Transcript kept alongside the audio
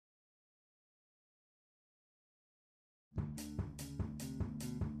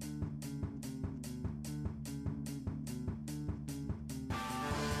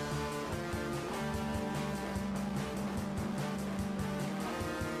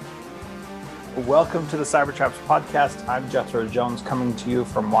Welcome to the Cybertraps podcast. I'm Jethro Jones coming to you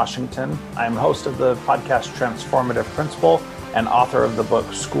from Washington. I'm host of the podcast Transformative Principal and author of the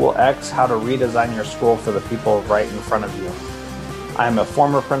book School X, How to Redesign Your School for the People Right in Front of You. I'm a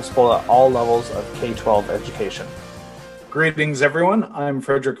former principal at all levels of K-12 education. Greetings, everyone. I'm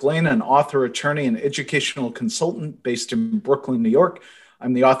Frederick Lane, an author, attorney, and educational consultant based in Brooklyn, New York.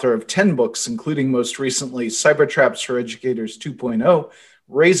 I'm the author of 10 books, including most recently Cybertraps for Educators 2.0,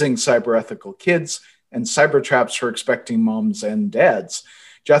 Raising Cyber-Ethical Kids, and Cybertraps for Expecting Moms and Dads.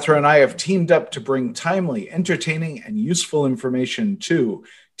 Jethro and I have teamed up to bring timely, entertaining, and useful information to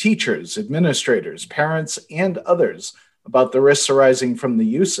teachers, administrators, parents, and others about the risks arising from the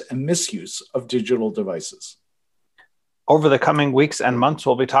use and misuse of digital devices. Over the coming weeks and months,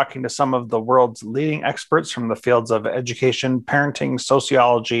 we'll be talking to some of the world's leading experts from the fields of education, parenting,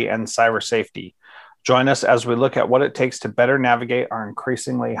 sociology, and cyber safety. Join us as we look at what it takes to better navigate our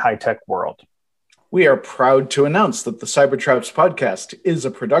increasingly high-tech world. We are proud to announce that the Cybertraps podcast is a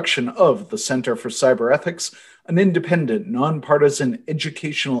production of the Center for Cyber Ethics, an independent, nonpartisan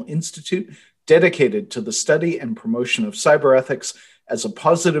educational institute dedicated to the study and promotion of cyber ethics as a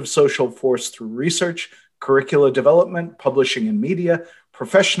positive social force through research, curricula development, publishing and media,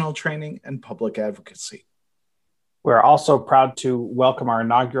 professional training, and public advocacy. We're also proud to welcome our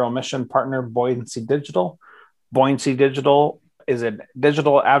inaugural mission partner, Buoyancy Digital. Buoyancy Digital is a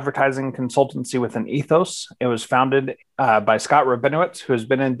digital advertising consultancy with an ethos. It was founded by Scott Rabinowitz, who has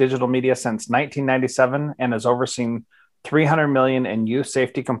been in digital media since 1997 and has overseen 300 million in youth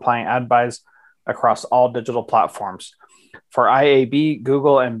safety compliant ad buys across all digital platforms. For IAB,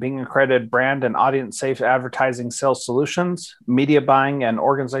 Google, and Bing accredited brand and audience safe advertising sales solutions, media buying, and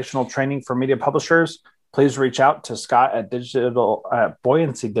organizational training for media publishers, please reach out to Scott at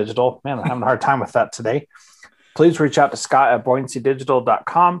Buoyancy Digital. Man, I'm having a hard time with that today. Please reach out to Scott at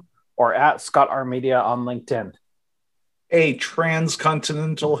buoyancydigital.com or at Scott R Media on LinkedIn. A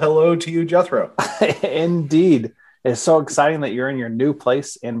transcontinental hello to you, Jethro. Indeed. It's so exciting that you're in your new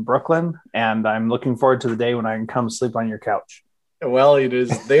place in Brooklyn, and I'm looking forward to the day when I can come sleep on your couch. Well, it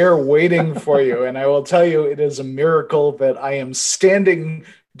is there waiting for you, and I will tell you, it is a miracle that I am standing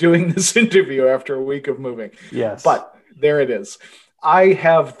doing this interview after a week of moving. Yes. But there it is. I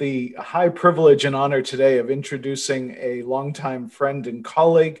have the high privilege and honor today of introducing a longtime friend and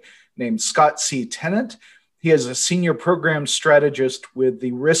colleague named Scott C. Tennant. He is a senior program strategist with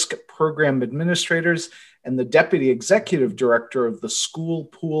the Risk Program Administrators and the deputy executive director of the School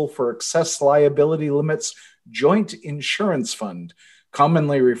Pool for Excess Liability Limits Joint Insurance Fund,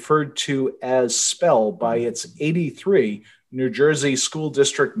 commonly referred to as SPELL by its 83 New Jersey school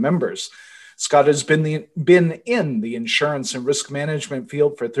district members. Scott has been in the insurance and risk management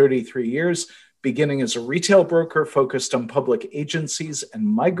field for 33 years, beginning as a retail broker focused on public agencies and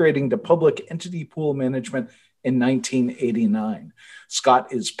migrating to public entity pool management in 1989.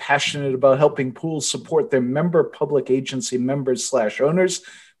 Scott is passionate about helping pools support their member public agency members/owners,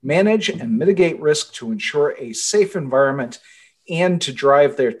 manage and mitigate risk to ensure a safe environment and to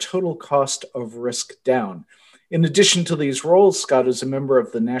drive their total cost of risk down. In addition to these roles, Scott is a member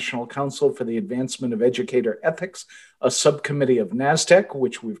of the National Council for the Advancement of Educator Ethics, a subcommittee of NASDAQ,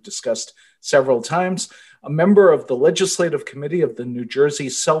 which we've discussed several times, a member of the Legislative Committee of the New Jersey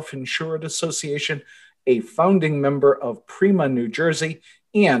Self-Insured Association, a founding member of Prima New Jersey,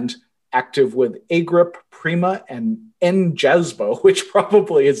 and active with AGRIP, Prima, and NJASBO, which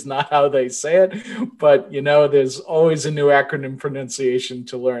probably is not how they say it, but there's always a new acronym pronunciation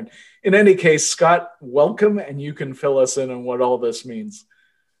to learn. In any case, Scott, welcome, and you can fill us in on what all this means.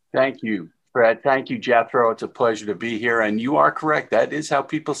 Thank you, Fred. Thank you, Jethro. It's a pleasure to be here, and you are correct. That is how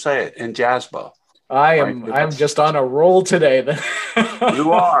people say it, NJASBO. I'm just on a roll today.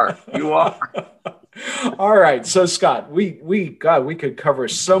 You are. All right. So Scott, we could cover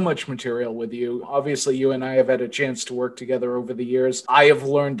so much material with you. Obviously, you and I have had a chance to work together over the years. I have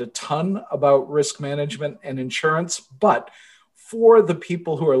learned a ton about risk management and insurance, but for the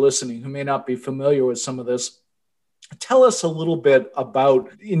people who are listening who may not be familiar with some of this, tell us a little bit about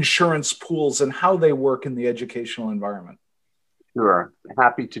insurance pools and how they work in the educational environment. Sure.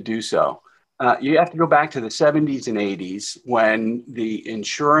 Happy to do so. You have to go back to the 70s and 80s when the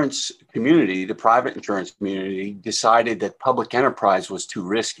insurance community, the private insurance community, decided that public enterprise was too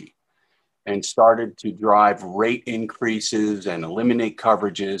risky and started to drive rate increases and eliminate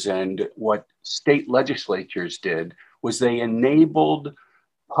coverages. And what state legislatures did was they enabled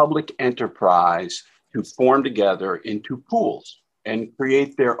public enterprise to form together into pools and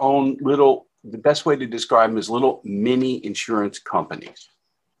create their own little, the best way to describe them is little mini insurance companies.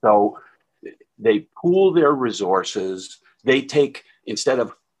 So they pool their resources. They take, instead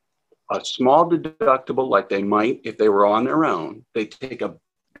of a small deductible like they might if they were on their own. They take a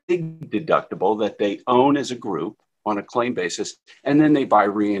big deductible that they own as a group on a claim basis, and then they buy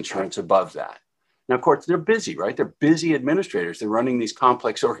reinsurance above that. Now, of course, they're busy, right? They're busy administrators. They're running these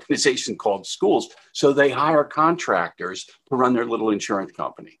complex organizations called schools. So they hire contractors to run their little insurance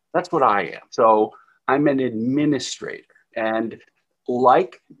company. That's what I am. So I'm an administrator. And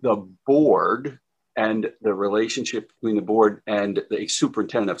like the board and the relationship between the board and the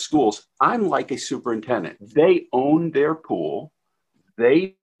superintendent of schools, I'm like a superintendent. They own their pool.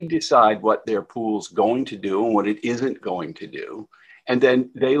 They decide what their pool's going to do and what it isn't going to do. And then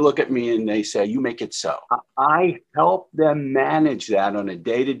they look at me and they say, you make it so. I help them manage that on a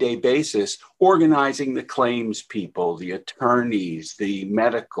day-to-day basis, organizing the claims people, the attorneys, the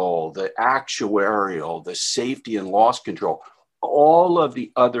medical, the actuarial, the safety and loss control, all of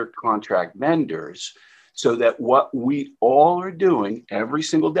the other contract vendors, so that what we all are doing every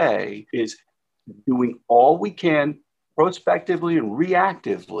single day is doing all we can prospectively and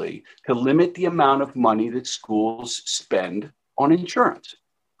reactively to limit the amount of money that schools spend on insurance,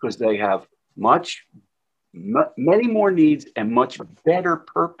 because they have many more needs and much better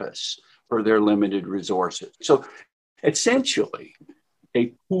purpose for their limited resources. So essentially,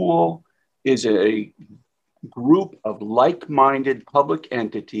 a pool is a group of like-minded public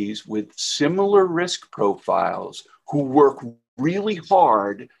entities with similar risk profiles who work really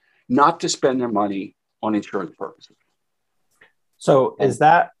hard not to spend their money on insurance purposes. So is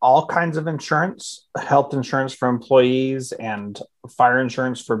that all kinds of insurance, health insurance for employees and fire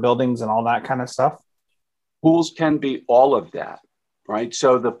insurance for buildings and all that kind of stuff? Pools can be all of that, right?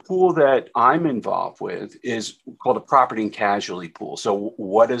 So the pool that I'm involved with is called a property and casualty pool. So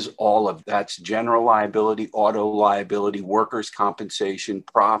what is all of that's general liability, auto liability, workers' compensation,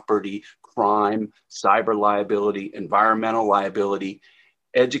 property, crime, cyber liability, environmental liability,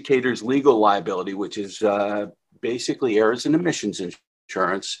 educators' legal liability, which is basically errors and omissions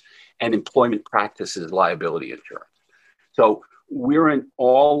insurance, and employment practices liability insurance. So we're in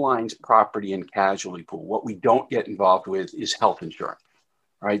all lines property and casualty pool. What we don't get involved with is health insurance,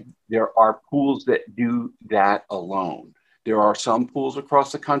 right? There are pools that do that alone. There are some pools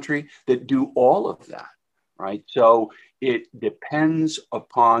across the country that do all of that, right? So it depends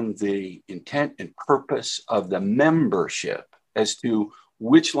upon the intent and purpose of the membership as to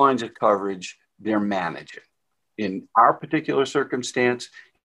which lines of coverage they're managing. In our particular circumstance,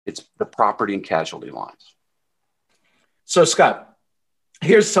 it's the property and casualty lines. So, Scott,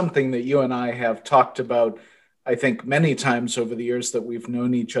 here's something that you and I have talked about, I think, many times over the years that we've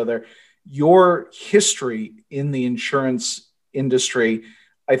known each other. Your history in the insurance industry,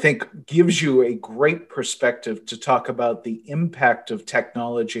 I think, gives you a great perspective to talk about the impact of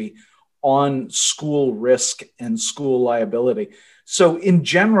technology on school risk and school liability. So in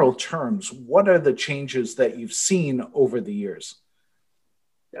general terms, what are the changes that you've seen over the years?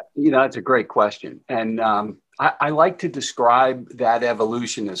 You know, that's a great question. And I like to describe that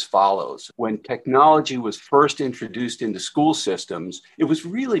evolution as follows. When technology was first introduced into school systems, it was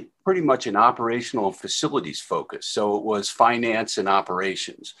really pretty much an operational and facilities focus. So it was finance and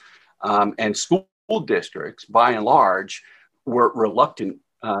operations. And school districts, by and large, were reluctant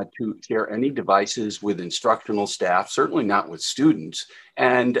to share any devices with instructional staff, certainly not with students,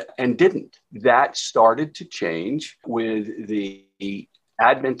 and didn't. That started to change with the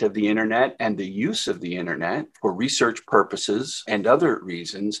advent of the internet and the use of the internet for research purposes and other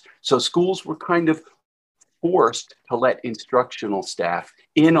reasons. So schools were kind of forced to let instructional staff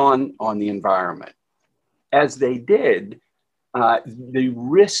in on the environment. As they did, the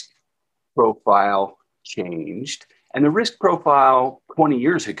risk profile changed. And the risk profile 20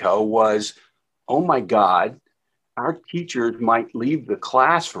 years ago was, oh my God, our teachers might leave the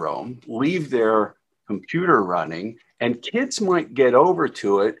classroom, leave their computer running, and kids might get over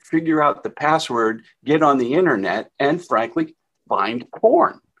to it, figure out the password, get on the internet, and frankly, find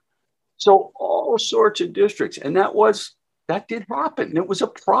porn. So all sorts of districts, and that did happen. It was a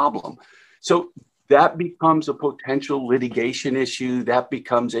problem. So that becomes a potential litigation issue. That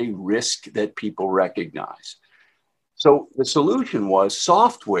becomes a risk that people recognize. So the solution was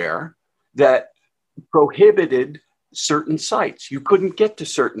software that prohibited certain sites. You couldn't get to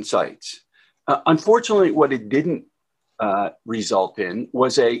certain sites. Unfortunately, what it didn't result in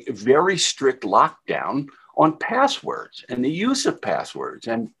was a very strict lockdown on passwords and the use of passwords.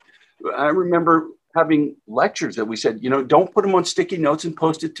 And I remember having lectures that we said, you know, don't put them on sticky notes and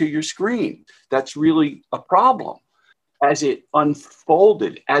post it to your screen. That's really a problem. As it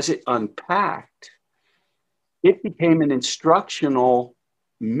unfolded, as it unpacked, it became an instructional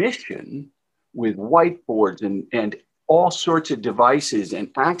mission with whiteboards and all sorts of devices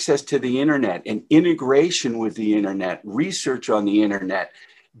and access to the internet and integration with the internet, research on the internet,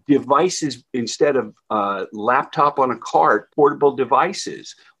 devices instead of laptop on a cart, portable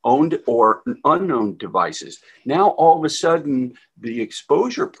devices, owned or unknown devices. Now, all of a sudden, the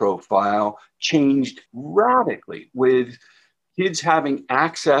exposure profile changed radically with kids having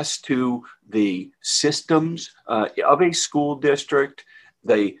access to the systems of a school district.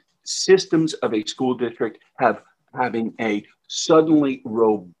 The systems of a school district having a suddenly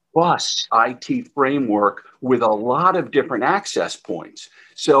robust IT framework with a lot of different access points.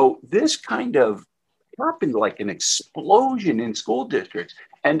 So this kind of happened like an explosion in school districts.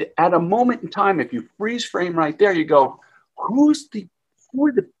 And at a moment in time, if you freeze frame right there, you go, who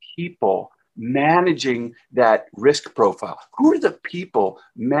are the people managing that risk profile? Who are the people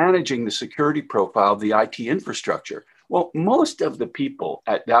managing the security profile of the IT infrastructure? Well, most of the people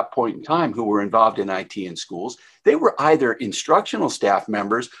at that point in time who were involved in IT in schools, they were either instructional staff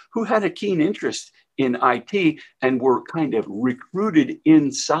members who had a keen interest in IT and were kind of recruited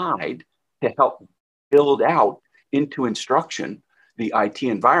inside to help build out into instruction the IT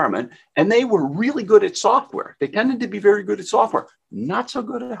environment. And they were really good at software. They tended to be very good at software, not so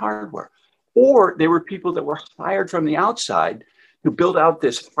good at hardware. Or they were people that were hired from the outside to build out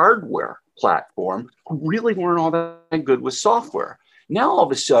this hardware platform who really weren't all that good with software. Now, all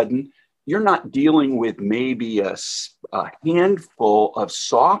of a sudden, you're not dealing with maybe a handful of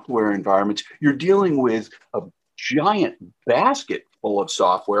software environments. You're dealing with a giant basket full of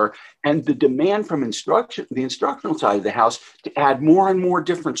software, and the demand from the instructional side of the house to add more and more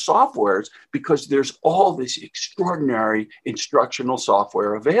different softwares because there's all this extraordinary instructional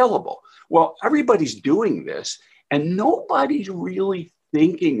software available. Well, everybody's doing this, and nobody's really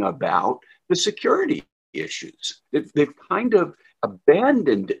thinking about the security issues. They've kind of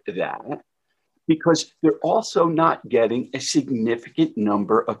abandoned that because they're also not getting a significant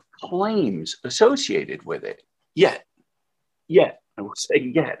number of claims associated with it yet. I will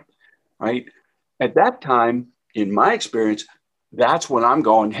say yet, right? At that time, in my experience, that's when I'm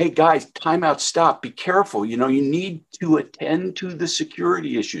going, hey guys, time out, stop, be careful. You need to attend to the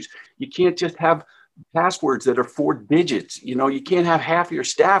security issues. You can't just have passwords that are 4 digits. You can't have half your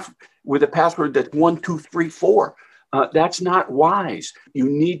staff with a password that's 1, 2, 3, 4. That's not wise. You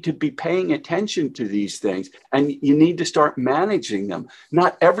need to be paying attention to these things, and you need to start managing them.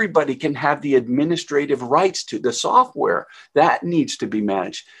 Not everybody can have the administrative rights to the software. That needs to be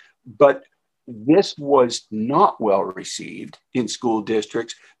managed. But this was not well received in school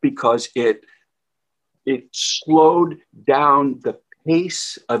districts because it slowed down the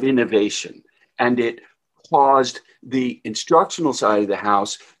pace of innovation, and it caused the instructional side of the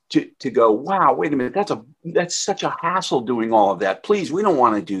house to go, wow, wait a minute, that's such a hassle doing all of that. Please, we don't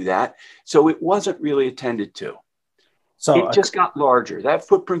want to do that. So it wasn't really attended to. So it just got larger. That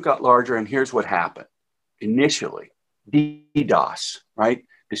footprint got larger, and here's what happened. Initially, DDoS, right?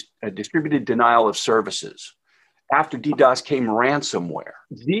 Distributed denial of services. After DDoS came ransomware.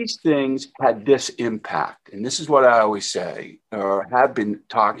 These things had this impact. And this is what I always say, or have been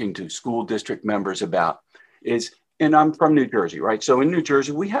talking to school district members about, and I'm from New Jersey, right? So in New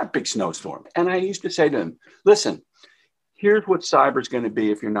Jersey, we have big snowstorms. And I used to say to them, listen, here's what cyber is going to be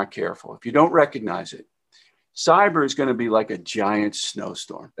if you're not careful. If you don't recognize it, cyber is going to be like a giant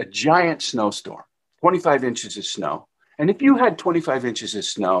snowstorm, 25 inches of snow. And if you had 25 inches of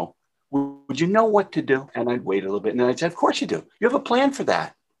snow, would you know what to do? And I'd wait a little bit. And I'd say, of course you do. You have a plan for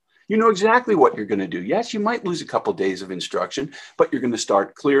that. You know exactly what you're going to do. Yes, you might lose a couple of days of instruction, but you're going to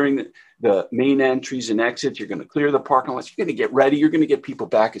start clearing the main entries and exits. You're going to clear the parking lots. You're going to get ready. You're going to get people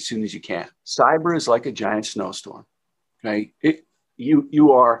back as soon as you can. Cyber is like a giant snowstorm. Okay,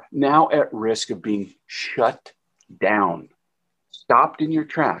 you are now at risk of being shut down, stopped in your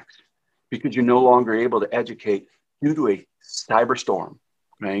tracks because you're no longer able to educate due to a cyber storm.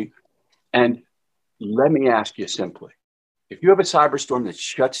 Right, and let me ask you simply. If you have a cyberstorm that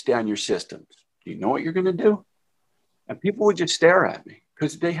shuts down your systems, do you know what you're going to do? And people would just stare at me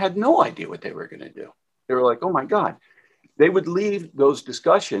because they had no idea what they were going to do. They were like, oh my God. They would leave those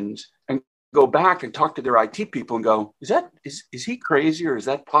discussions and go back and talk to their IT people and go, is he crazy or is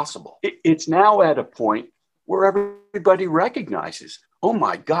that possible? It's now at a point where everybody recognizes, oh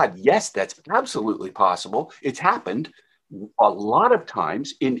my God, yes, that's absolutely possible. It's happened a lot of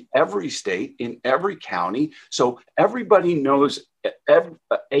times in every state, in every county. So everybody knows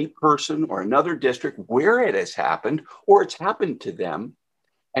a person or another district where it has happened or it's happened to them.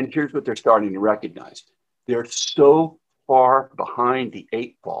 And here's what they're starting to recognize. They're so far behind the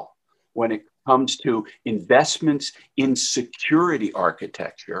 8 ball when it comes to investments in security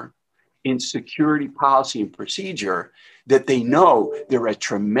architecture in security policy and procedure that they know they're at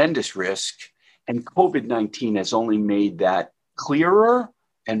tremendous risk. And COVID-19 has only made that clearer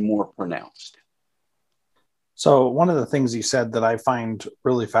and more pronounced. So one of the things you said that I find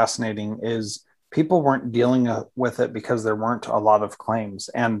really fascinating is people weren't dealing with it because there weren't a lot of claims.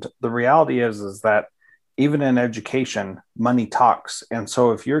 And the reality is that even in education, money talks. And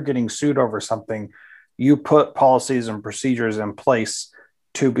so if you're getting sued over something, you put policies and procedures in place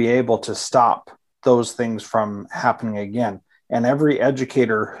to be able to stop those things from happening again. And every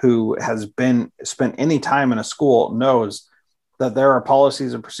educator who has been spent any time in a school knows that there are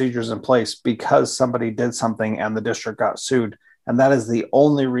policies and procedures in place because somebody did something and the district got sued. And that is the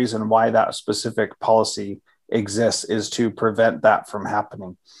only reason why that specific policy exists, is to prevent that from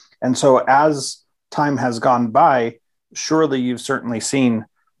happening. And so as time has gone by, surely you've certainly seen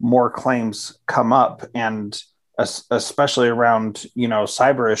more claims come up, and especially around,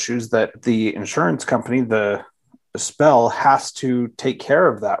 cyber issues, that the insurance company, the spell, has to take care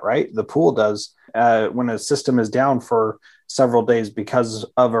of that, right? The pool does, when a system is down for several days because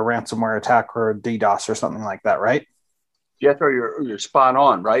of a ransomware attack or a DDoS or something like that, right? Jethro, you're spot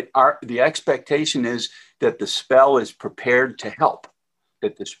on, right? The expectation is that the spell is prepared to help,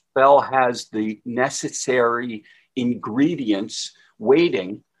 that the spell has the necessary ingredients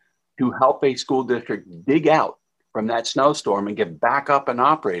waiting to help a school district dig out from that snowstorm and get back up and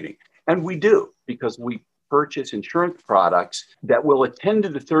operating. And we do, because we purchase insurance products that will attend to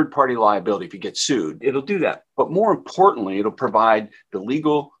the third-party liability if you get sued. It'll do that. But more importantly, it'll provide the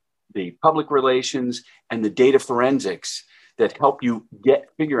legal, the public relations, and the data forensics that help you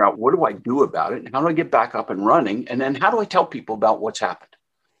figure out, what do I do about it? And how do I get back up and running? And then how do I tell people about what's happened?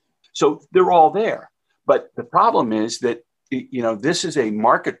 So they're all there. But the problem is that, this is a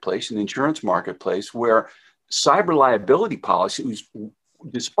marketplace, an insurance marketplace, where cyber liability policies,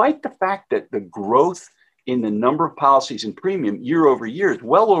 despite the fact that the growth in the number of policies and premium year over year is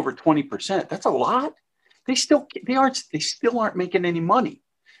well over 20%. That's a lot. They still aren't making any money.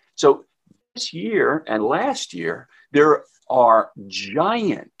 So this year and last year, there are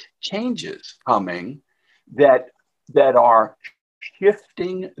giant changes coming that are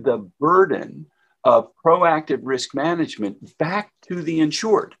shifting the burden of proactive risk management back to the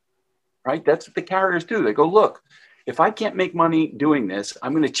insured, right? That's what the carriers do. They go, look, if I can't make money doing this,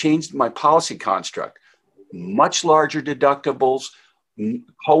 I'm going to change my policy construct. Much larger deductibles,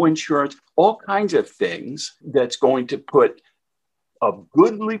 co-insurance, all kinds of things that's going to put a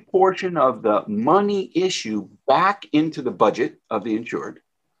goodly portion of the money issue back into the budget of the insured,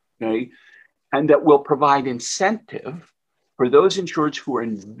 okay? And that will provide incentive for those insureds who are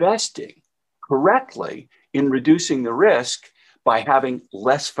investing correctly in reducing the risk by having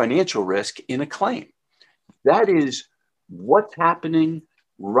less financial risk in a claim. That is what's happening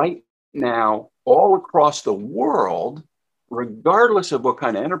right now all across the world, regardless of what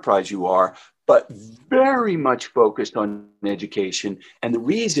kind of enterprise you are, but very much focused on education. And the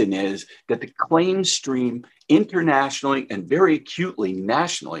reason is that the claim stream internationally and very acutely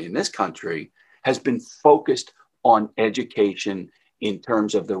nationally in this country has been focused on education in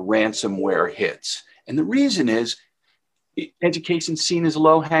terms of the ransomware hits. And the reason is education's seen as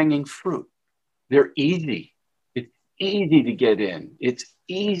low-hanging fruit. They're easy. It's easy to get in. It's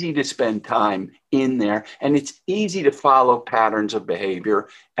easy to spend time in there, and it's easy to follow patterns of behavior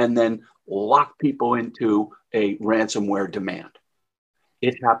and then lock people into a ransomware demand.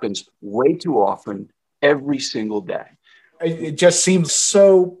 It happens way too often, every single day. It just seems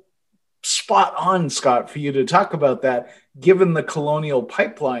so spot on, Scott, for you to talk about that, given the Colonial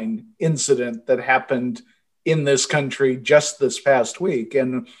Pipeline incident that happened in this country just this past week.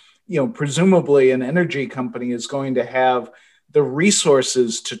 And, presumably an energy company is going to have the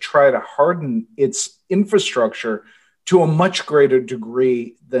resources to try to harden its infrastructure to a much greater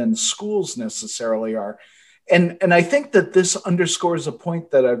degree than schools necessarily are. And I think that this underscores a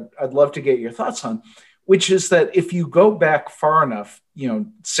point that I'd love to get your thoughts on, which is that if you go back far enough,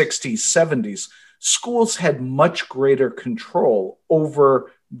 60s, 70s, schools had much greater control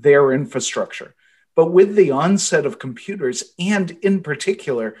over their infrastructure. But with the onset of computers, and in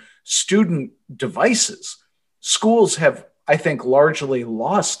particular, student devices, schools have, I think, largely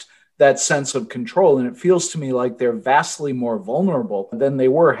lost that sense of control. And it feels to me like they're vastly more vulnerable than they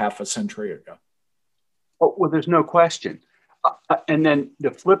were half a century ago. Oh, well, there's no question. And then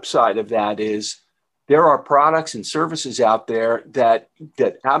the flip side of that is there are products and services out there that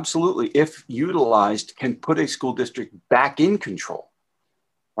absolutely, if utilized, can put a school district back in control,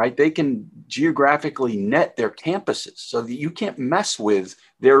 right? They can geographically net their campuses so that you can't mess with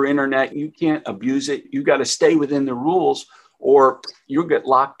their internet. You can't abuse it. You got to stay within the rules or you'll get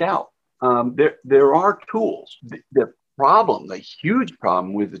locked out. There are tools. The huge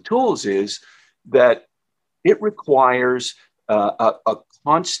problem with the tools is that it requires a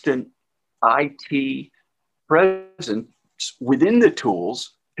constant IT presence within the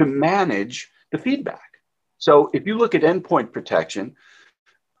tools to manage the feedback. So if you look at endpoint protection,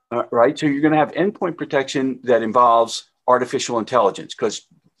 right, so you're going to have endpoint protection that involves artificial intelligence because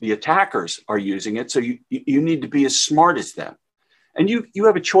the attackers are using it. So you need to be as smart as them. And you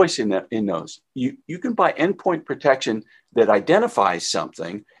have a choice in those. You can buy endpoint protection that identifies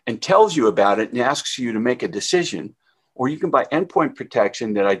something and tells you about it and asks you to make a decision. Or you can buy endpoint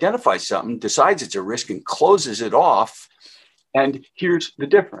protection that identifies something, decides it's a risk and closes it off. And here's the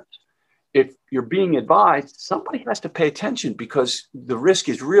difference. If you're being advised, somebody has to pay attention because the risk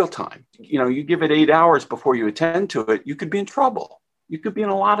is real time. You know, you give it 8 hours before you attend to it, you could be in trouble. You could be in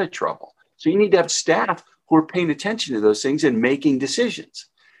a lot of trouble. So you need to have staff who are paying attention to those things and making decisions.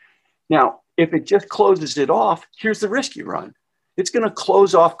 Now, if it just closes it off, here's the risk you run. It's going to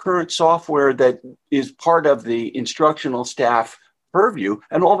close off current software that is part of the instructional staff purview,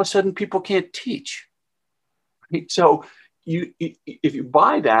 and all of a sudden people can't teach. Right? So if you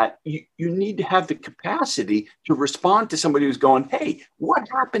buy that, you need to have the capacity to respond to somebody who's going, hey, what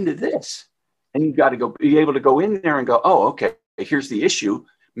happened to this? And you've got to be able to go in there and go, oh, okay, here's the issue,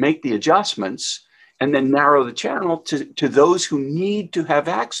 make the adjustments, and then narrow the channel to those who need to have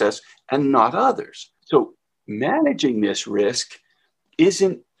access and not others. So managing this risk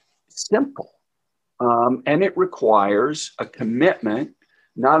isn't simple. And it requires a commitment,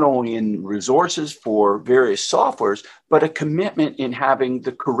 not only in resources for various softwares, but a commitment in having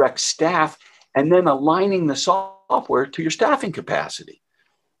the correct staff and then aligning the software to your staffing capacity.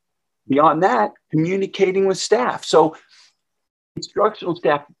 Beyond that, communicating with staff. So instructional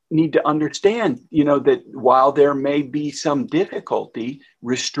staff need to understand, that while there may be some difficulty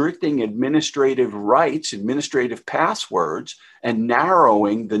restricting administrative rights, administrative passwords, and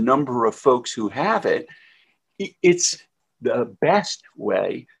narrowing the number of folks who have it, it's the best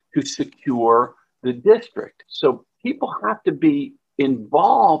way to secure the district. So people have to be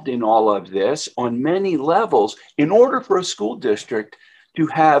involved in all of this on many levels in order for a school district to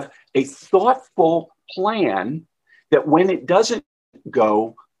have a thoughtful plan that when it doesn't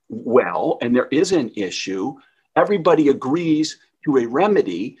go well and there is an issue, everybody agrees to a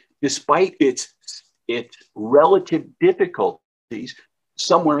remedy despite its relative difficulties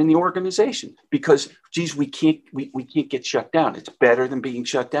somewhere in the organization. Because, geez, we can't get shut down. It's better than being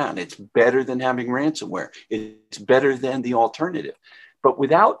shut down. It's better than having ransomware. It's better than the alternative. But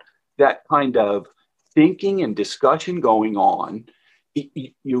without that kind of thinking and discussion going on,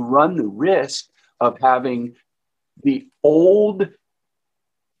 you run the risk of having the old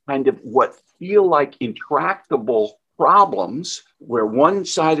kind of what feel like intractable problems where one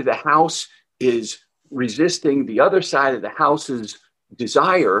side of the house is resisting the other side of the house's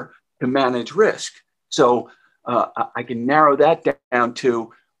desire to manage risk. So I can narrow that down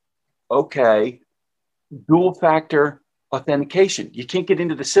to, okay, dual factor authentication. You can't get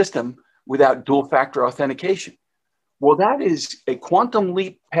into the system without dual factor authentication. Well, that is a quantum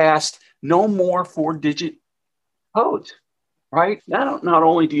leap past no more 4-digit codes, right? Not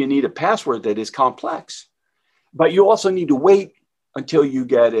only do you need a password that is complex, but you also need to wait until you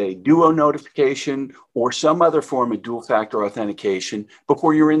get a duo notification or some other form of dual factor authentication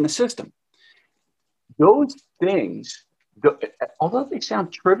before you're in the system. Those things, although they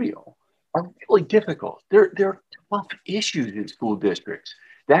sound trivial, are really difficult. They're tough issues in school districts.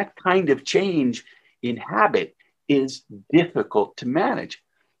 That kind of change in habit is difficult to manage,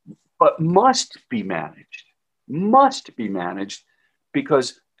 but must be managed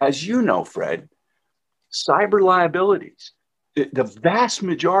because, as you know, Fred, cyber liabilities, the vast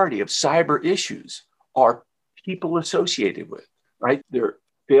majority of cyber issues are people associated with, right? They're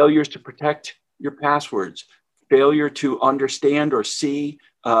failures to protect your passwords, failure to understand or see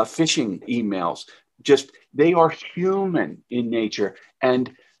phishing emails. Just, they are human in nature.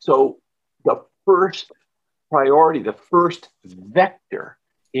 And so the first priority, the first vector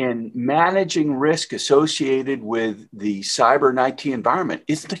in managing risk associated with the cyber and IT environment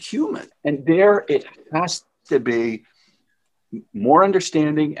is the human. And there it has to be more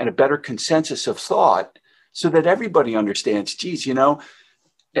understanding and a better consensus of thought so that everybody understands, geez,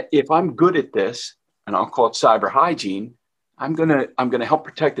 if I'm good at this, and I'll call it cyber hygiene, I'm gonna help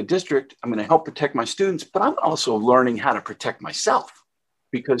protect the district, I'm gonna help protect my students, but I'm also learning how to protect myself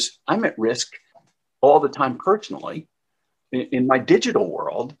because I'm at risk all the time personally in my digital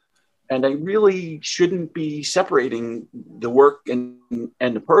world. And they really shouldn't be separating the work and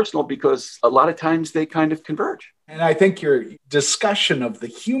the personal, because a lot of times they kind of converge. And I think your discussion of the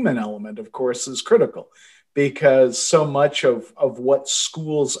human element, of course, is critical, because so much of what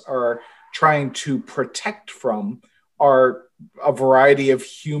schools are trying to protect from are a variety of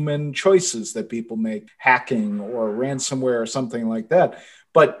human choices that people make, hacking or ransomware or something like that.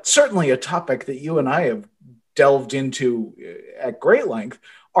 But certainly a topic that you and I have delved into at great length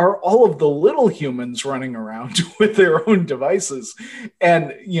are all of the little humans running around with their own devices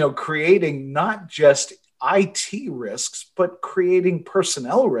and, creating not just IT risks, but creating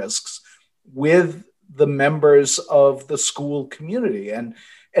personnel risks with the members of the school community. And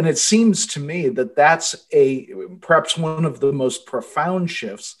it seems to me that that's perhaps one of the most profound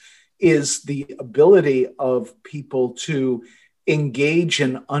shifts, is the ability of people to engage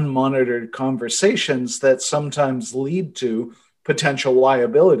in unmonitored conversations that sometimes lead to potential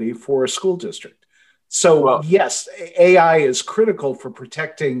liability for a school district. So yes, AI is critical for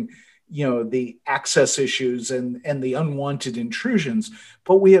protecting, the access issues and the unwanted intrusions,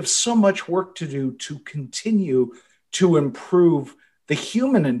 but we have so much work to do to continue to improve the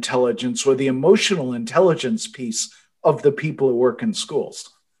human intelligence or the emotional intelligence piece of the people who work in schools.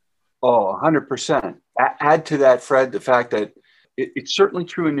 Oh, 100%. Add to that, Fred, the fact that it's certainly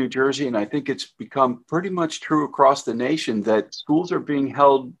true in New Jersey, and I think it's become pretty much true across the nation, that schools are being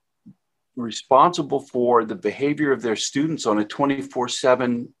held responsible for the behavior of their students on a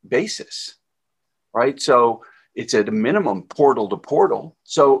 24/7 basis, right? So it's at a minimum portal to portal.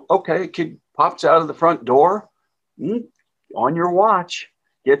 So, okay, a kid pops out of the front door, on your watch,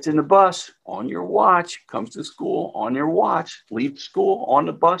 gets in the bus, on your watch, comes to school, on your watch, leaves school, on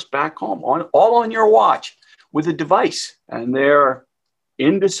the bus, back home, all on your watch with a device. And they're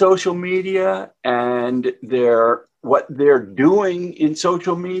into social media, and what they're doing in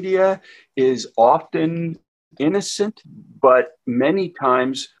social media is often innocent, but many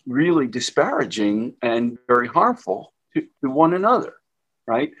times really disparaging and very harmful to one another,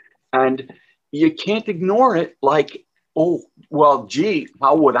 right? And you can't ignore it like, oh, well, gee,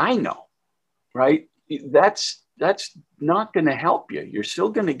 how would I know, right? That's not going to help you. You're still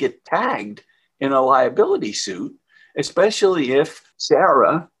going to get tagged in a liability suit, especially if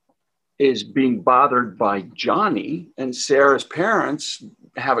Sarah is being bothered by Johnny and Sarah's parents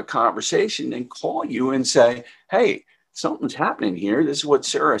have a conversation and call you and say, hey, something's happening here. This is what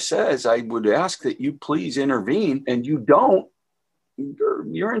Sarah says. I would ask that you please intervene. And you don't,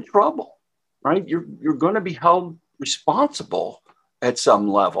 you're in trouble, right? You're going to be held responsible at some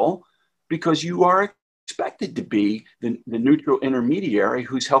level, because you are expected to be the neutral intermediary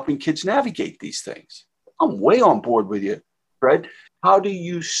who's helping kids navigate these things. I'm way on board with you, Fred. How do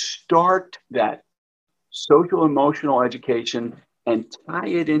you start that social emotional education and tie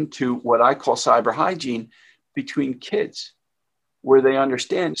it into what I call cyber hygiene between kids, where they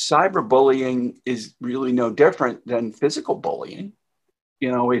understand cyberbullying is really no different than physical bullying?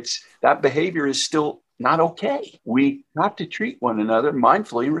 It's that behavior is still not okay. We have to treat one another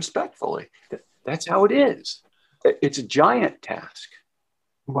mindfully and respectfully. That's how it is. It's a giant task.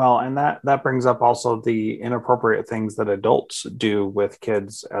 Well, and that brings up also the inappropriate things that adults do with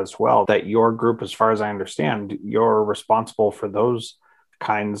kids as well. That your group, as far as I understand, you're responsible for those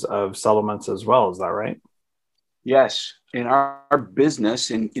kinds of settlements as well. Is that right? Yes. In our business,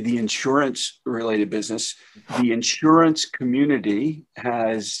 in the insurance related business, the insurance community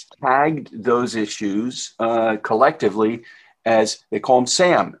has tagged those issues collectively as, they call them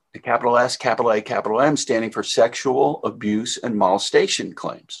SAM, the capital S, capital A, capital M, standing for sexual abuse and molestation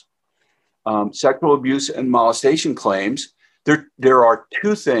claims. Sexual abuse and molestation claims, there are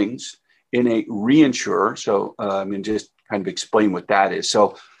two things in a reinsurer. So just kind of explain what that is.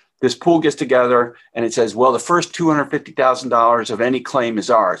 So this pool gets together and it says, well, the first $250,000 of any claim is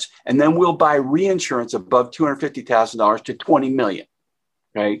ours. And then we'll buy reinsurance above $250,000 to $20 million.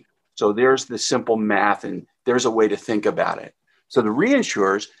 Okay. So there's the simple math, and there's a way to think about it. So the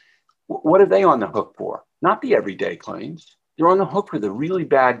reinsurers, what are they on the hook for? Not the everyday claims. They're on the hook for the really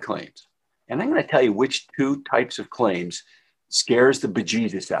bad claims. And I'm going to tell you which two types of claims scares the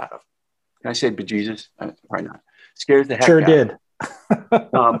bejesus out of. Can I say bejesus? Probably not. Scares the heck sure out did.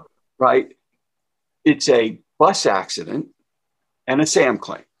 of. Right? It's a bus accident and a SAM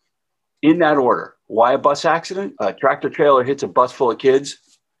claim. In that order. Why a bus accident? A tractor trailer hits a bus full of kids.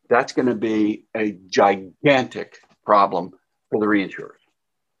 That's going to be a gigantic problem for the reinsurers.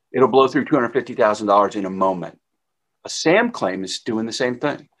 It'll blow through $250,000 in a moment. A SAM claim is doing the same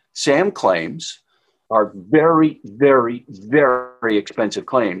thing. SAM claims are very, very, very expensive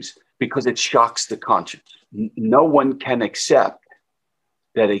claims because it shocks the conscience. No one can accept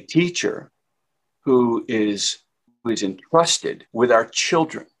that a teacher who is entrusted with our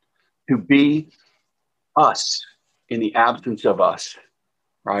children to be us in the absence of us,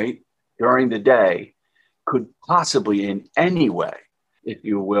 right, during the day, could possibly in any way, if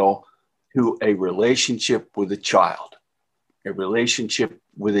you will, to a relationship with a child, a relationship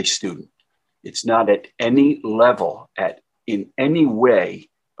with a student. It's not at any level, in any way,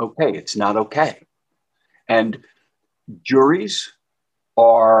 okay. It's not okay. And juries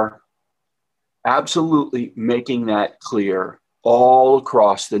are absolutely making that clear all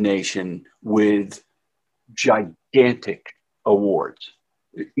across the nation with gigantic awards.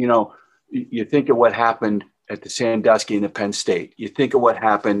 You know, you think of what happened at the Sandusky and the Penn State. You think of what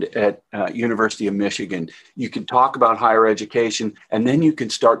happened at University of Michigan. You can talk about higher education, and then you can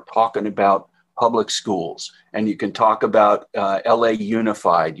start talking about public schools, and you can talk about LA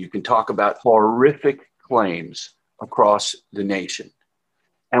Unified. You can talk about horrific claims across the nation.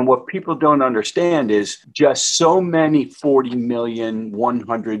 And what people don't understand is just so many 40 million,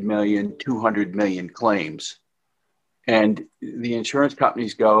 100 million, 200 million claims. And the insurance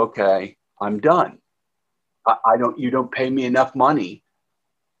companies go, okay, I'm done. You don't pay me enough money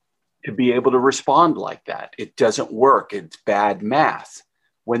to be able to respond like that. It doesn't work. It's bad math.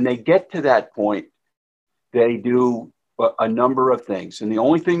 When they get to that point, they do a number of things. And the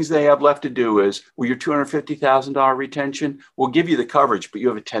only things they have left to do is, well, your $250,000 retention, we'll give you the coverage, but you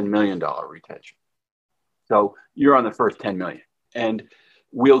have a $10 million retention. So you're on the first 10 million, and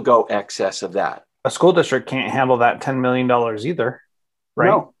we'll go excess of that. A school district can't handle that $10 million either,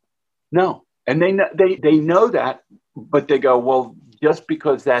 right? No. And they know that, but they go, well, just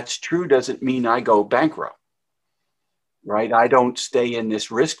because that's true doesn't mean I go bankrupt, right? I don't stay in this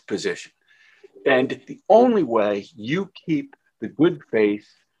risk position. And the only way you keep the good faith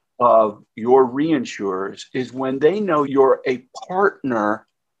of your reinsurers is when they know you're a partner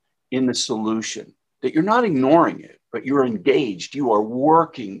in the solution, that you're not ignoring it, but you're engaged. You are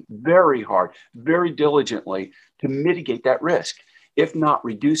working very hard, very diligently to mitigate that risk, if not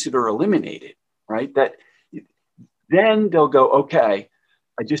reduce it or eliminate it, right? Then they'll go, okay,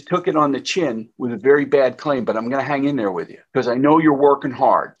 I just took it on the chin with a very bad claim, but I'm going to hang in there with you because I know you're working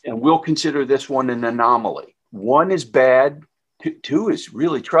hard, and we'll consider this one an anomaly. 1 is bad, 2 is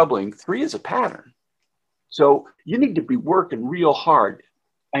really troubling, 3 is a pattern. So you need to be working real hard,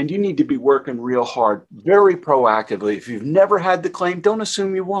 and you need to be working real hard very proactively. If you've never had the claim, don't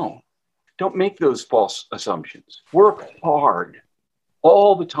assume you won't. Don't make those false assumptions. Work hard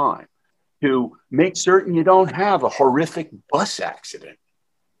all the time to make certain you don't have a horrific bus accident.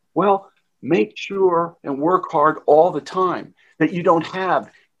 Well, make sure and work hard all the time that you don't have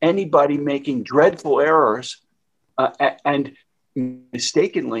anybody making dreadful errors and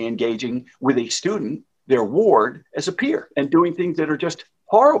mistakenly engaging with a student, their ward, as a peer and doing things that are just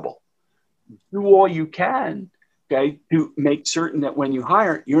horrible. Do all you can, okay, to make certain that when you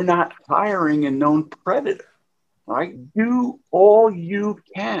hire, you're not hiring a known predator, right? Do all you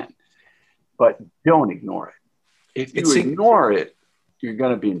can, but don't ignore it. If you ignore it, you're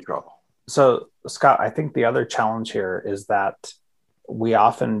going to be in trouble. So, Scott, I think the other challenge here is that we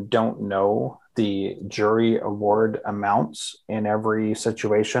often don't know the jury award amounts in every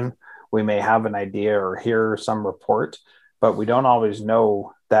situation. We may have an idea or hear some report, but we don't always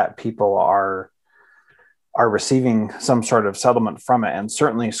know that people are receiving some sort of settlement from it. And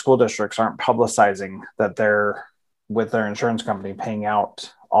certainly school districts aren't publicizing that they're, with their insurance company, paying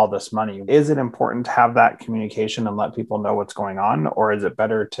out all this money. Is it important to have that communication and let people know what's going on? Or is it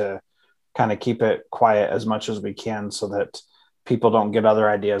better to kind of keep it quiet as much as we can so that people don't get other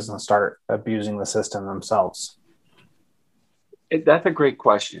ideas and start abusing the system themselves? That's a great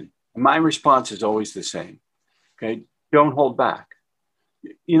question. My response is always the same. Okay. Don't hold back.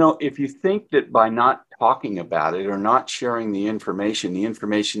 You know, if you think that by not talking about it or not sharing the information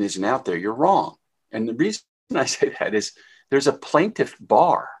isn't out there, you're wrong. And the reason I say that is there's a plaintiff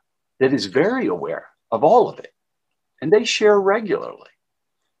bar that is very aware of all of it, and they share regularly.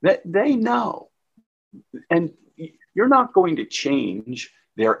 That they know. And you're not going to change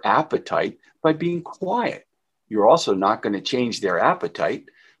their appetite by being quiet. You're also not going to change their appetite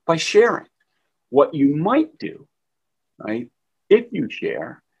by sharing. What you might do, right, if you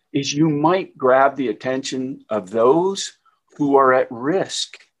share, is you might grab the attention of those who are at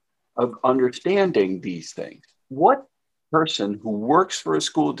risk of understanding these things. What person who works for a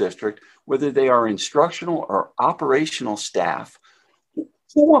school district, whether they are instructional or operational staff,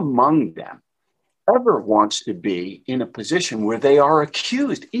 who among them ever wants to be in a position where they are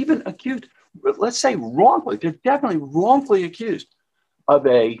accused, even accused, let's say wrongfully, they're definitely wrongfully accused of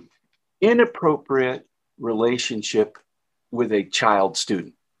a inappropriate relationship with a child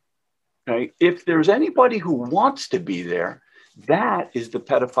student. Right? If there's anybody who wants to be there, that is the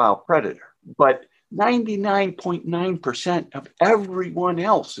pedophile predator. But 99.9% of everyone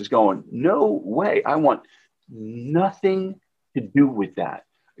else is going, no way. I want nothing to do with that.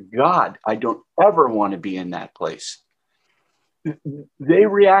 God, I don't ever want to be in that place. They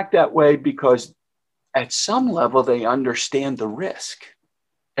react that way because at some level, they understand the risk.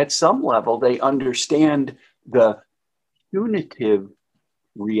 At some level, they understand the punitive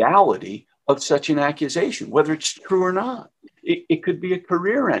reality of such an accusation, whether it's true or not. It could be a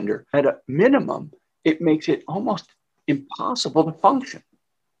career ender. At a minimum, it makes it almost impossible to function,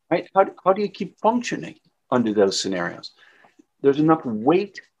 right? How do you keep functioning under those scenarios? There's enough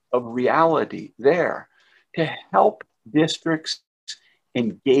weight of reality there to help districts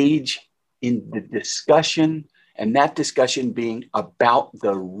engage in the discussion, and that discussion being about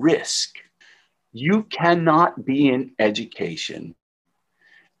the risk. You cannot be in education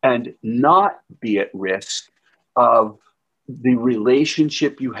and not be at risk of the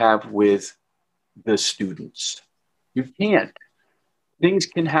relationship you have with the students. You can't. Things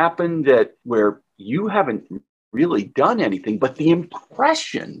can happen where you haven't really done anything, but the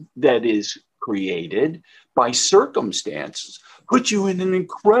impression that is created by circumstances puts you in an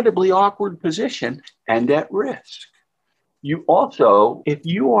incredibly awkward position and at risk. You also, if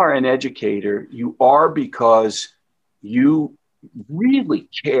you are an educator, you are because you really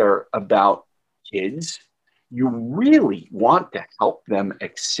care about kids. You really want to help them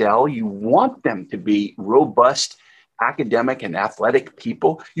excel. You want them to be robust academic and athletic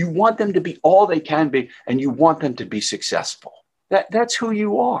people. You want them to be all they can be, and you want them to be successful. That's who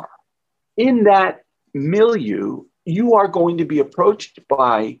you are. In that milieu, you are going to be approached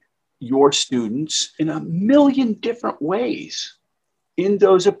by your students in a million different ways. In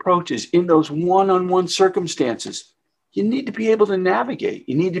those approaches, in those one-on-one circumstances, you need to be able to navigate.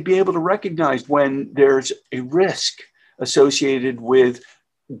 You need to be able to recognize when there's a risk associated with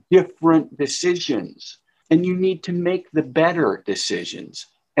different decisions, and you need to make the better decisions.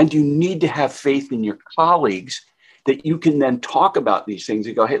 And you need to have faith in your colleagues that you can then talk about these things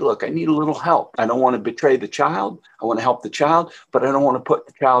and go, hey, look, I need a little help. I don't want to betray the child. I want to help the child, but I don't want to put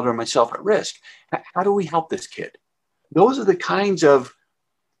the child or myself at risk. How do we help this kid? Those are the kinds of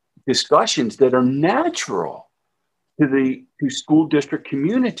discussions that are natural to school district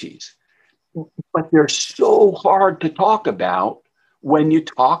communities, but they're so hard to talk about when you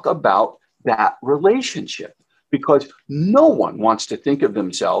talk about that relationship, because no one wants to think of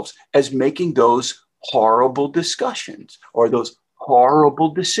themselves as making those horrible discussions or those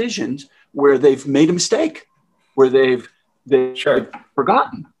horrible decisions where they've made a mistake, where they've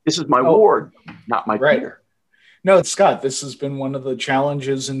forgotten. This is my ward, not my peer. No, Scott, this has been one of the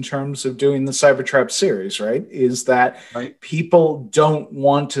challenges in terms of doing the Cybertraps series, right? Is that people don't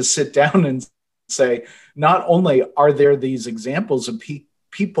want to sit down and say, not only are there these examples of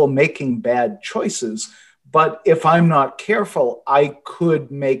people making bad choices, but if I'm not careful, I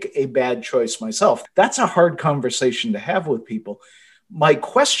could make a bad choice myself. That's a hard conversation to have with people. My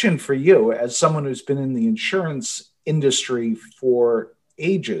question for you, as someone who's been in the insurance industry for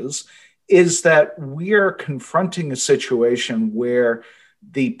ages, is that we're confronting a situation where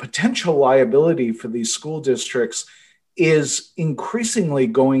the potential liability for these school districts is increasingly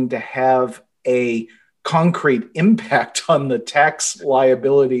going to have a concrete impact on the tax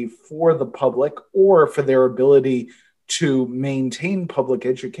liability for the public or for their ability to maintain public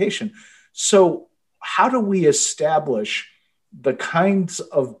education. So how do we establish the kinds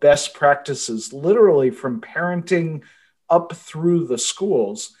of best practices, literally from parenting up through the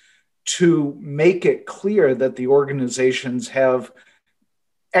schools, to make it clear that the organizations have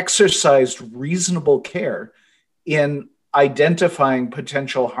exercised reasonable care in identifying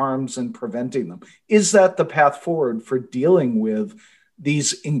potential harms and preventing them? Is that the path forward for dealing with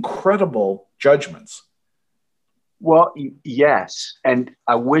these incredible judgments? Well, yes. And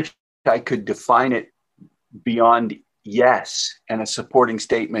I wish I could define it beyond yes and a supporting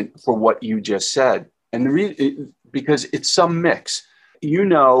statement for what you just said. And because it's some mix. You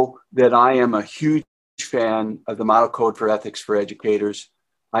know that I am a huge fan of the Model Code for Ethics for Educators.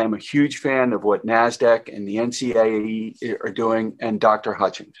 I am a huge fan of what NASDAQ and the NCAE are doing, and Dr.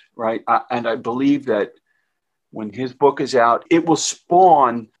 Hutchings, right? And I believe that when his book is out, it will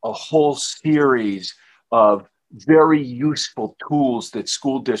spawn a whole series of very useful tools that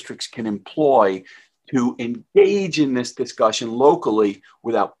school districts can employ to engage in this discussion locally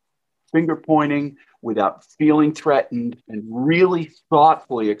without finger pointing, without feeling threatened, and really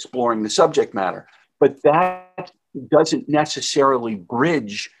thoughtfully exploring the subject matter. But that doesn't necessarily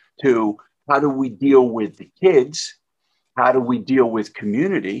bridge to how do we deal with the kids How do we deal with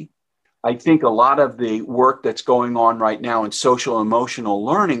community? I think a lot of the work that's going on right now in social emotional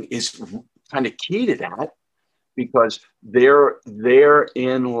learning is kind of key to that, because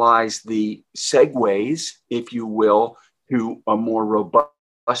therein lies the segues, if you will, to a more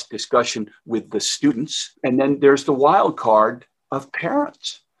robust discussion with the students. And then there's the wild card of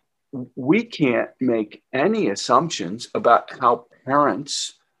parents. We can't make any assumptions about how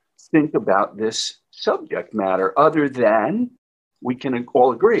parents think about this subject matter, other than we can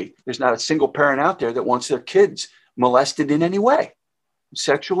all agree there's not a single parent out there that wants their kids molested in any way,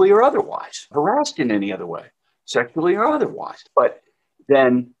 sexually or otherwise, harassed in any other way, sexually or otherwise. But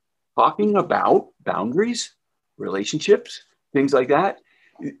then talking about boundaries, relationships, things like that,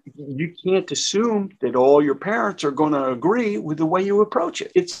 you can't assume that all your parents are going to agree with the way you approach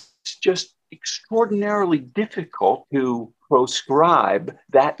it. It's just extraordinarily difficult to proscribe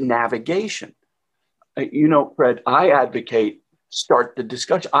that navigation. Fred, I advocate start the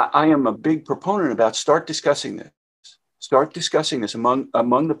discussion. I am a big proponent about start discussing this. Start discussing this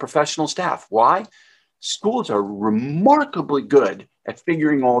among the professional staff. Why? Schools are remarkably good at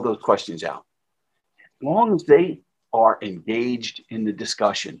figuring all those questions out. As long as they are engaged in the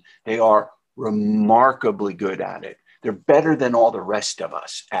discussion, they are remarkably good at it. They're better than all the rest of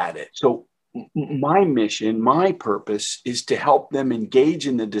us at it. So my mission, my purpose is to help them engage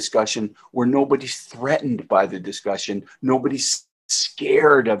in the discussion where nobody's threatened by the discussion, nobody's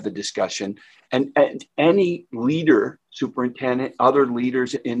scared of the discussion. And any leader, superintendent, other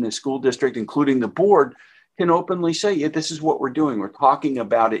leaders in the school district, including the board, can openly say, yeah, this is what we're doing. We're talking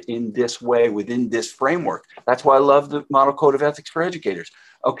about it in this way, within this framework. That's why I love the Model Code of Ethics for Educators.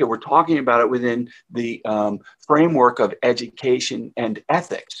 Okay, we're talking about it within the framework of education and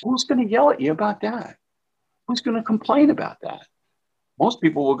ethics. Who's going to yell at you about that? Who's going to complain about that? Most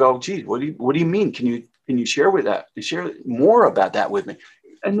people will go, geez, what do you mean? Can you share more about that with me?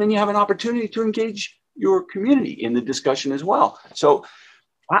 And then you have an opportunity to engage your community in the discussion as well. So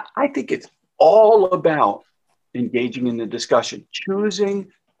I think it's all about engaging in the discussion,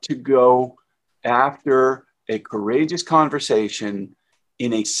 choosing to go after a courageous conversation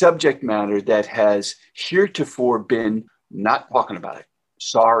in a subject matter that has heretofore been not talking about it.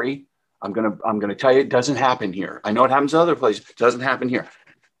 Sorry, I'm gonna tell you, it doesn't happen here. I know it happens in other places. It doesn't happen here.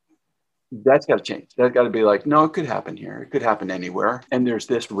 That's got to change. That's got to be like, no, it could happen here. It could happen anywhere. And there's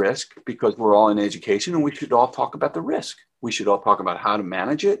this risk because we're all in education, and we should all talk about the risk. We should all talk about how to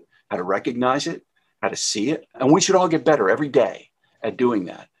manage it, how to recognize it, how to see it. And we should all get better every day at doing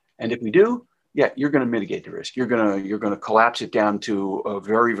that. And if we do, yeah, you're going to mitigate the risk. You're going to collapse it down to a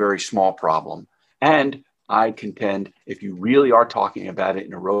very, very small problem. And I contend, if you really are talking about it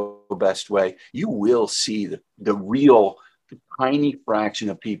in a robust way, you will see the real tiny fraction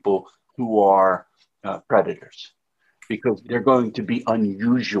of people who are predators, because they're going to be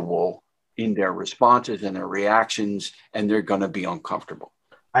unusual in their responses and their reactions, and they're going to be uncomfortable.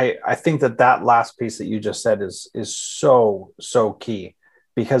 I think that last piece that you just said is so key,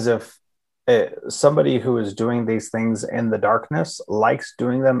 because if somebody who is doing these things in the darkness likes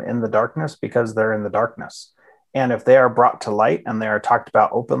doing them in the darkness because they're in the darkness, and if they are brought to light and they are talked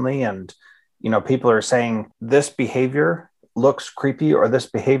about openly, and people are saying this behavior looks creepy or this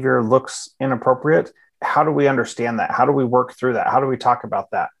behavior looks inappropriate, how do we understand that? How do we work through that? How do we talk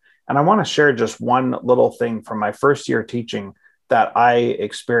about that? And I want to share just one little thing from my first year teaching that I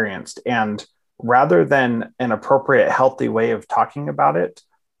experienced. And rather than an appropriate, healthy way of talking about it,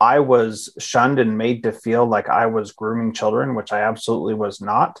 I was shunned and made to feel like I was grooming children, which I absolutely was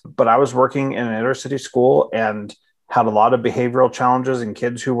not. But I was working in an inner city school and had a lot of behavioral challenges and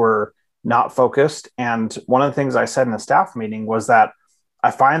kids who were not focused. And one of the things I said in a staff meeting was that I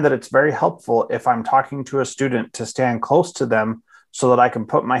find that it's very helpful if I'm talking to a student to stand close to them so that I can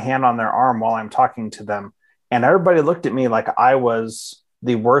put my hand on their arm while I'm talking to them. And everybody looked at me like I was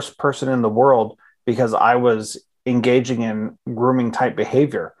the worst person in the world because I was engaging in grooming type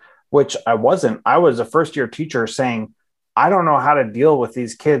behavior, which I wasn't. I was a first year teacher saying, I don't know how to deal with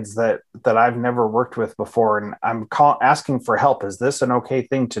these kids that I've never worked with before. And I'm asking for help. Is this an okay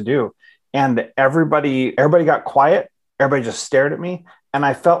thing to do? And everybody got quiet. Everybody just stared at me. And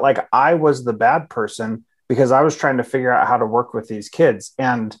I felt like I was the bad person because I was trying to figure out how to work with these kids.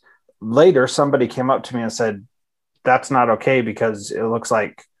 And later somebody came up to me and said, that's not okay because it looks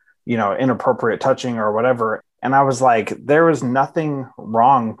like, inappropriate touching or whatever. And I was like, there was nothing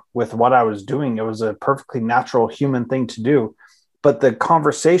wrong with what I was doing. It was a perfectly natural human thing to do. But the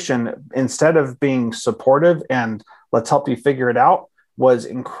conversation, instead of being supportive and let's help you figure it out, was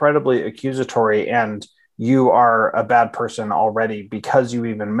incredibly accusatory. And you are a bad person already because you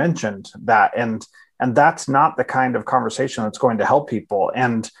even mentioned that. And And that's not the kind of conversation that's going to help people.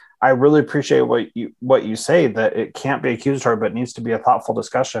 And I really appreciate what you say, that it can't be accusatory, but it needs to be a thoughtful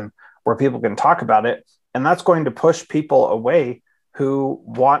discussion where people can talk about it. And that's going to push people away who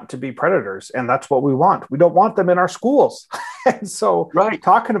want to be predators. And that's what we want. We don't want them in our schools. And so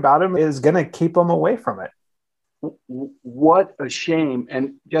talking about them is going to keep them away from it. What a shame.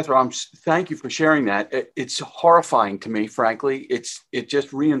 And Jethro, thank you for sharing that. It's horrifying to me, frankly. It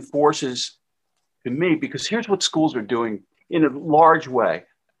just reinforces to me, because here's what schools are doing in a large way.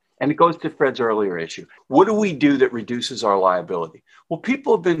 And it goes to Fred's earlier issue. What do we do that reduces our liability? Well,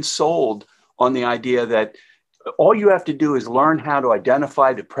 people have been sold on the idea that all you have to do is learn how to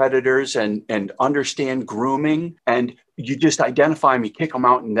identify the predators and understand grooming. And you just identify them, you kick them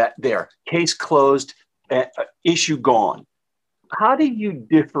out, and case closed, issue gone. How do you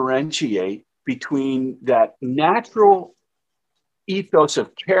differentiate between that natural ethos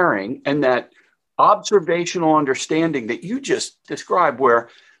of caring and that observational understanding that you just described, where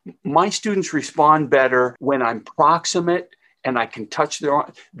my students respond better when I'm proximate and I can touch their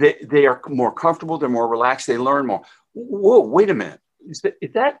arm? They are more comfortable, they're more relaxed, they learn more. Whoa, wait a minute. Is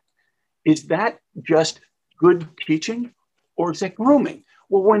that just good teaching, or is that grooming?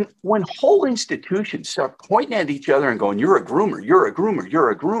 Well, when whole institutions start pointing at each other and going, you're a groomer, you're a groomer, you're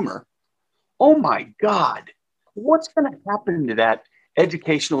a groomer, oh my God, what's going to happen to that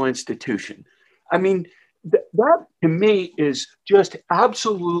educational institution? I mean, that to me is just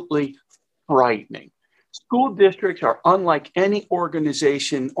absolutely frightening. School districts are unlike any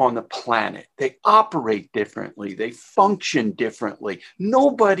organization on the planet. They operate differently. They function differently.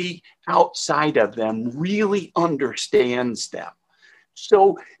 Nobody outside of them really understands them.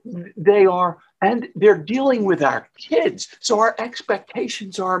 So they're dealing with our kids. So our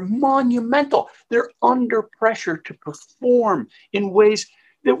expectations are monumental. They're under pressure to perform in ways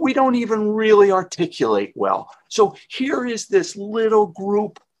that we don't even really articulate well. So here is this little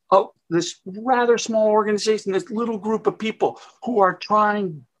group of this rather small organization, this little group of people who are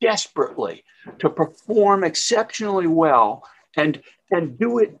trying desperately to perform exceptionally well and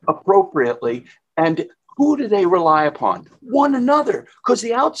do it appropriately. And who do they rely upon? One another, because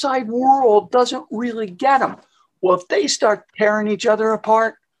the outside world doesn't really get them. Well, if they start tearing each other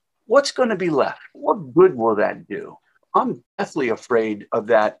apart, what's going to be left? What good will that do? I'm deathly afraid of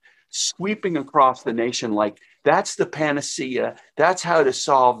that sweeping across the nation like that's the panacea. That's how to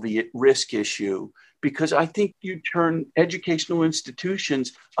solve the risk issue. Because I think you turn educational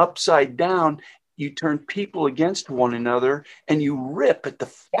institutions upside down, you turn people against one another, and you rip at the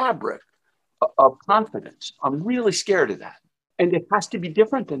fabric of confidence. I'm really scared of that. And it has to be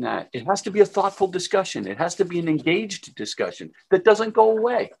different than that. It has to be a thoughtful discussion. It has to be an engaged discussion that doesn't go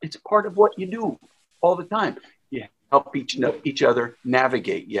away. It's part of what you do all the time. You help each other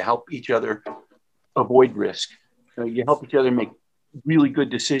navigate. You help each other avoid risk. You help each other make really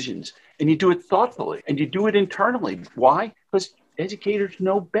good decisions. And you do it thoughtfully. And you do it internally. Why? Because educators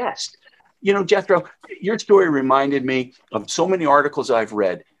know best. You know, Jethro, your story reminded me of so many articles I've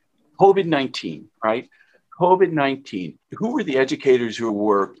read. COVID-19, right? COVID-19. Who were the educators who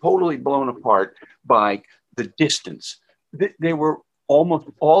were totally blown apart by the distance? They were almost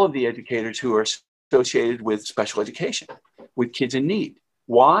all of the educators who are associated with special education, with kids in need.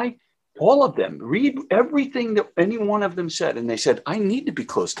 Why? All of them. Read everything that any one of them said. And they said, I need to be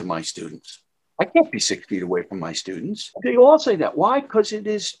close to my students. I can't be 6 feet away from my students. They all say that. Why? Because it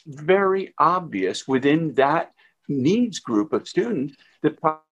is very obvious within that needs group of students that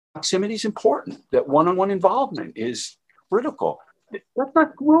proximity is important, that one-on-one involvement is critical. That's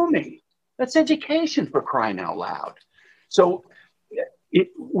not grooming. That's education, for crying out loud. So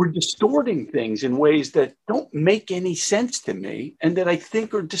we're distorting things in ways that don't make any sense to me and that I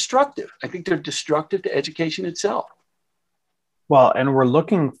think are destructive. I think they're destructive to education itself. Well, and we're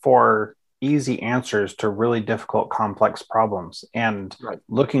looking for easy answers to really difficult, complex problems, and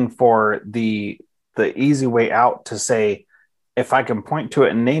looking for the easy way out to say, if I can point to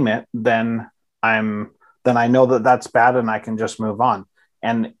it and name it, then I know that that's bad and I can just move on.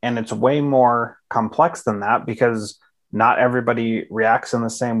 And it's way more complex than that, because not everybody reacts in the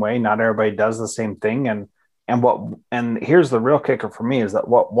same way. Not everybody does the same thing. And here's the real kicker for me is that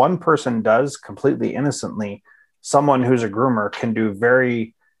what one person does completely innocently, someone who's a groomer can do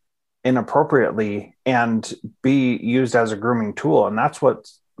very inappropriately and be used as a grooming tool. And that's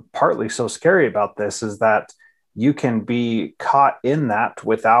what's partly so scary about this, is that you can be caught in that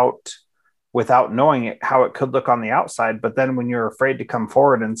without knowing it, how it could look on the outside. But then when you're afraid to come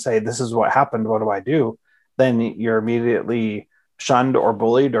forward and say, this is what happened, what do I do? Then you're immediately shunned or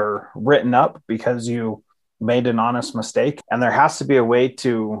bullied or written up because you made an honest mistake. And there has to be a way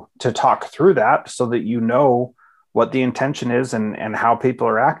to talk through that so that you know what the intention is and how people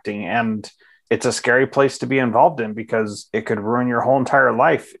are acting. And it's a scary place to be involved in because it could ruin your whole entire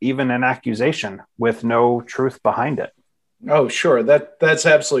life, even an accusation with no truth behind it. Oh, sure. That's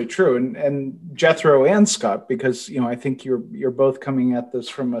absolutely true. And Jethro and Scott, because I think you're both coming at this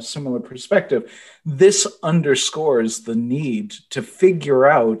from a similar perspective. This underscores the need to figure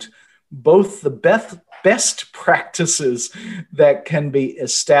out both the best practices that can be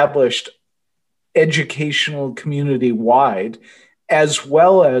established educational community wide, as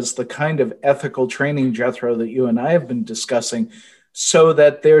well as the kind of ethical training, Jethro, that you and I have been discussing, so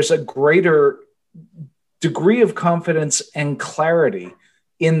that there's a greater degree of confidence and clarity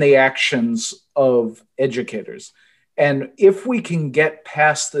in the actions of educators. And if we can get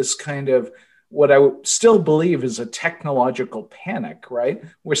past this kind of what I still believe is a technological panic, right?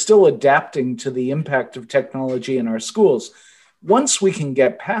 We're still adapting to the impact of technology in our schools. Once we can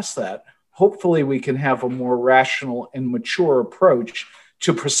get past that, hopefully we can have a more rational and mature approach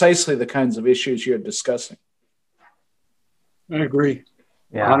to precisely the kinds of issues you're discussing. I agree.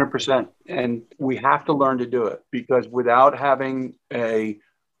 Yeah. 100%. And we have to learn to do it, because without having a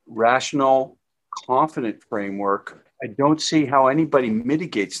rational, confident framework, I don't see how anybody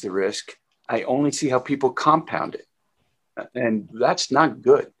mitigates the risk. I only see how people compound it. And that's not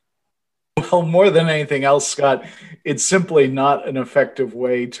good. Well, more than anything else, Scott, it's simply not an effective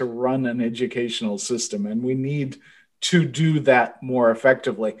way to run an educational system. And we need to do that more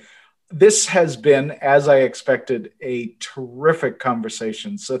effectively. This has been, as I expected, a terrific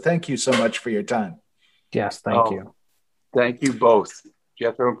conversation. So thank you so much for your time. Yes, thank you. Thank you both.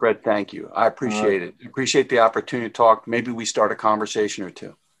 Jethro and Fred, thank you. I appreciate it. Appreciate the opportunity to talk. Maybe we start a conversation or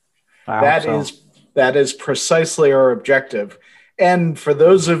two. That is precisely our objective. And for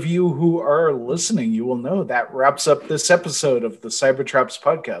those of you who are listening, you will know that wraps up this episode of the Cybertraps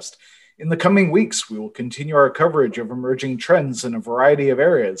podcast. In the coming weeks, we will continue our coverage of emerging trends in a variety of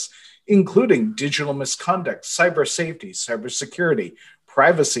areas, including digital misconduct, cyber safety, cybersecurity,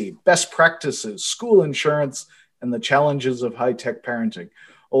 privacy, best practices, school insurance, and the challenges of high-tech parenting.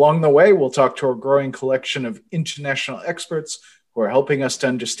 Along the way, we'll talk to a growing collection of international experts who are helping us to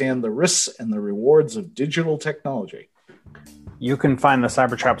understand the risks and the rewards of digital technology. You can find the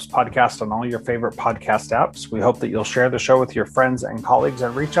Cybertraps podcast on all your favorite podcast apps. We hope that you'll share the show with your friends and colleagues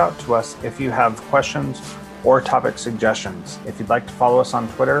and reach out to us if you have questions or topic suggestions. If you'd like to follow us on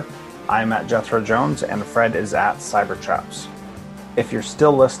Twitter, I'm at Jethro Jones and Fred is at Cybertraps. If you're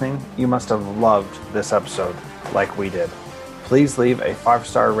still listening, you must have loved this episode like we did. Please leave a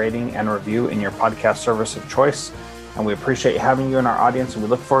 5-star rating and review in your podcast service of choice. And we appreciate having you in our audience, and we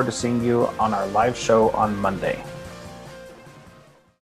look forward to seeing you on our live show on Monday.